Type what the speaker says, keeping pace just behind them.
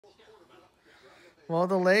Well,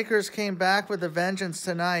 the Lakers came back with a vengeance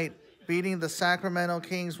tonight, beating the Sacramento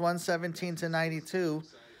Kings 117-92.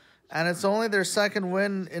 And it's only their second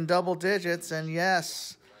win in double digits. And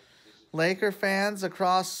yes, Laker fans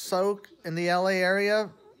across Soak in the LA area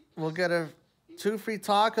will get 2 free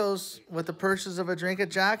tacos with the purchase of a drink at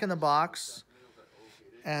Jack in the Box.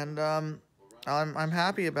 And I'm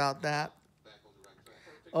happy about that.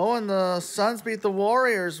 Oh, and the Suns beat the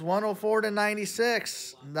Warriors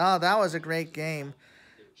 104-96. No, that was a great game.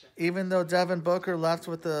 Even though Devin Booker left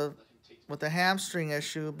with the hamstring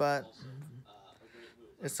issue, but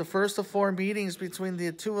it's the first of 4 meetings between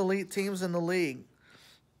the 2 elite teams in the league.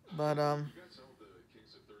 But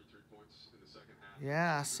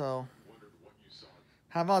yeah, so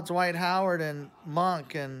how about Dwight Howard and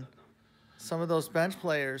Monk and some of those bench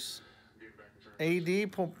players?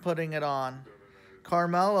 AD putting it on.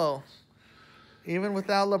 Carmelo. Even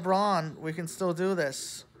without LeBron, we can still do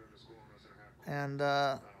this. And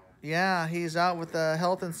yeah, he's out with the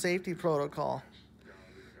health and safety protocol.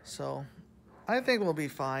 So I think we'll be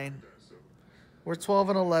fine. We're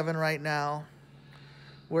 12-11 right now.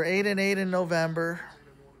 We're 8-8 in November.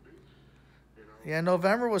 Yeah,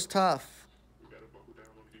 November was tough.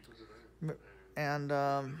 And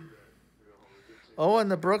oh,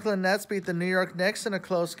 and the Brooklyn Nets beat the New York Knicks in a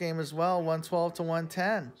close game as well,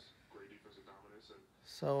 112-110.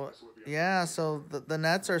 So yeah, so the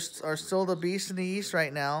Nets are still the beast in the East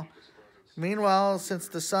right now. Meanwhile, since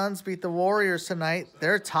the Suns beat the Warriors tonight,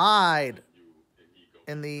 they're tied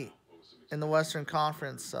in the Western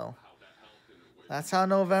Conference. So that's how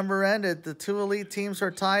November ended. The 2 elite teams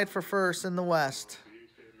are tied for first in the West.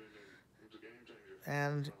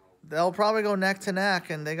 And they'll probably go neck to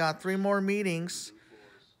neck, and they got 3 more meetings.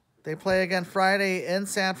 They play again Friday in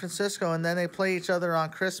San Francisco, and then they play each other on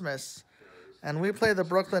Christmas. And we play the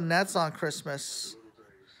Brooklyn Nets on Christmas.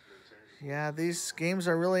 Yeah, these games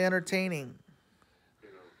are really entertaining.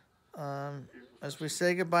 As we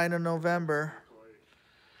say goodbye to November.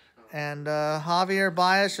 And Javier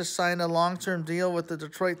Baez just signed a long-term deal with the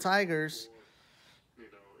Detroit Tigers.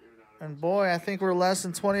 And boy, I think we're less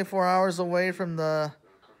than 24 hours away from the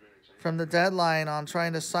deadline on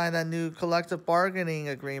trying to sign that new collective bargaining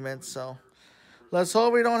agreement. So let's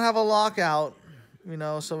hope we don't have a lockout, you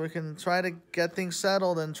know, so we can try to get things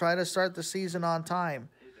settled and try to start the season on time.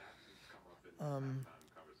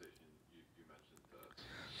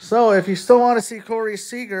 So if you still want to see Corey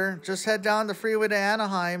Seager, just head down the freeway to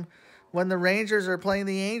Anaheim when the Rangers are playing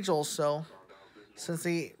the Angels. So since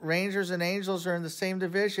the Rangers and Angels are in the same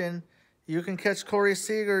division, you can catch Corey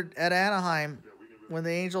Seager at Anaheim when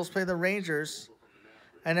the Angels play the Rangers.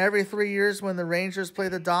 And every 3 years when the Rangers play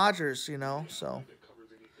the Dodgers, you know. So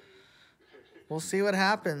we'll see what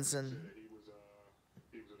happens. And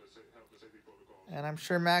I'm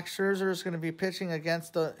sure Max Scherzer is going to be pitching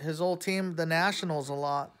against his old team, the Nationals, a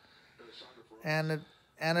lot. And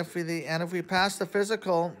if we pass the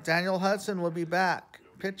physical, Daniel Hudson will be back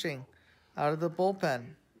pitching out of the bullpen.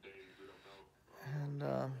 And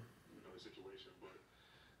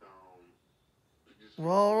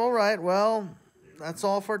well, all right. Well, that's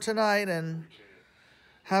all for tonight. And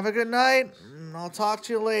have a good night. And I'll talk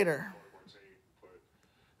to you later.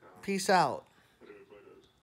 Peace out.